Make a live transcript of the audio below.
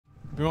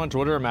People on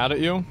Twitter are mad at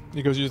you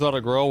because you thought a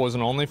girl was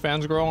an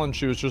OnlyFans girl and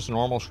she was just a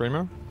normal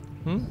streamer?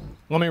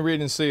 Let me read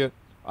and see it.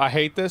 I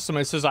hate this.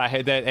 Somebody says I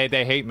hate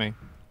they hate me.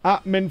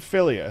 At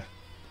Minphilia,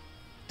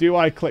 do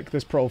I click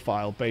this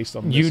profile based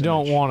on this You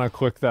don't image? want to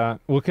click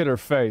that. Look at her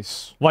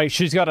face. Like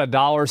she's got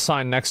a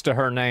 $sign next to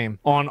her name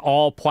on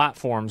all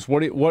platforms.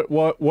 What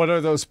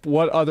are those?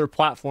 What other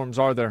platforms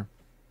are there?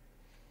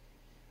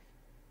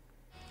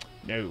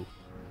 No.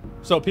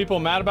 So people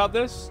mad about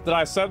this? That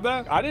I said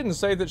that? I didn't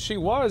say that she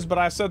was, but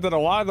I said that a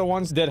lot of the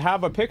ones that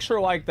have a picture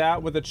like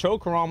that with a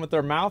choker on with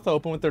their mouth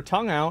open with their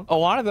tongue out, a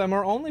lot of them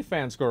are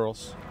OnlyFans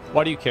girls.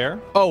 Why do you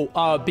care?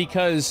 Oh,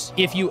 because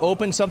if you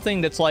open something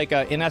that's like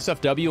an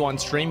SFW on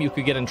stream, you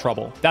could get in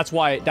trouble. That's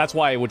why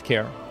I would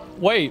care.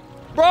 Wait,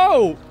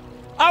 bro,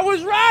 I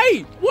was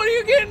right. What are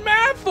you getting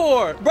mad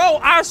for? Bro,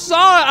 I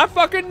saw it. I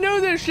fucking knew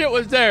this shit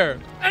was there.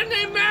 And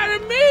they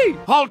mad at me.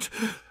 Halt!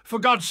 For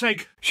God's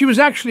sake. She was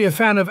actually a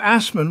fan of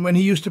Asmon when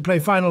he used to play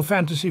Final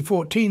Fantasy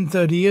XIV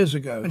 30 years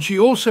ago, and she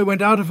also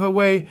went out of her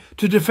way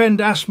to defend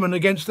Asmon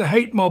against the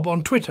hate mob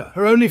on Twitter.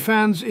 Her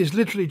OnlyFans is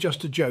literally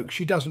just a joke.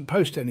 She doesn't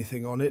post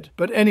anything on it.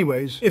 But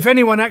anyways, if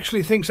anyone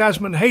actually thinks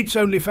Asmon hates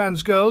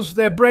OnlyFans girls,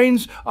 their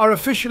brains are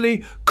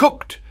officially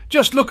cooked.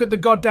 Just look at the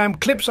goddamn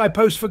clips I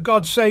post, for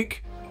God's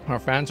sake. Her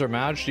fans are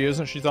mad. She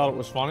isn't. She thought it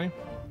was funny.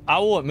 I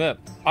will admit,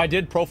 I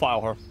did profile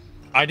her.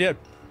 I did.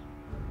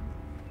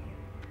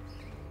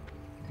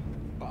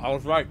 I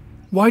was right.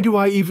 Why do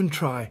I even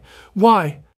try? Why?